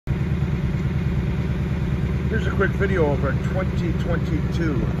Here's a quick video of our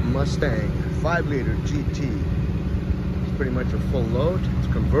 2022 Mustang 5-liter GT. It's pretty much a full load.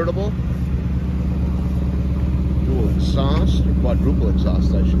 It's convertible, dual exhaust, or quadruple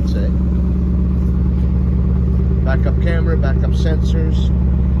exhaust I should say. Backup camera, backup sensors,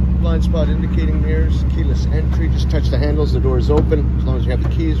 blind spot indicating mirrors, keyless entry. Just touch the handles, the door is open as long as you have the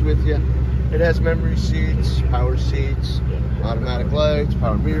keys with you. It has memory seats, power seats, automatic lights,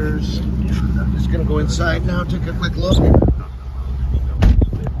 power mirrors. Just gonna go inside now, take a quick look.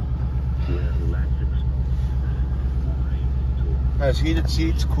 Has heated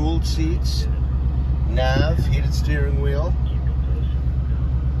seats, cooled seats, nav, heated steering wheel,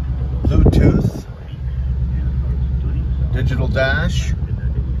 Bluetooth, digital dash,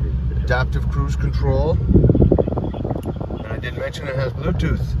 adaptive cruise control, and I did mention it has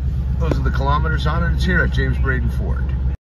Bluetooth. Those are the kilometers on it. It's here at James Braden Ford.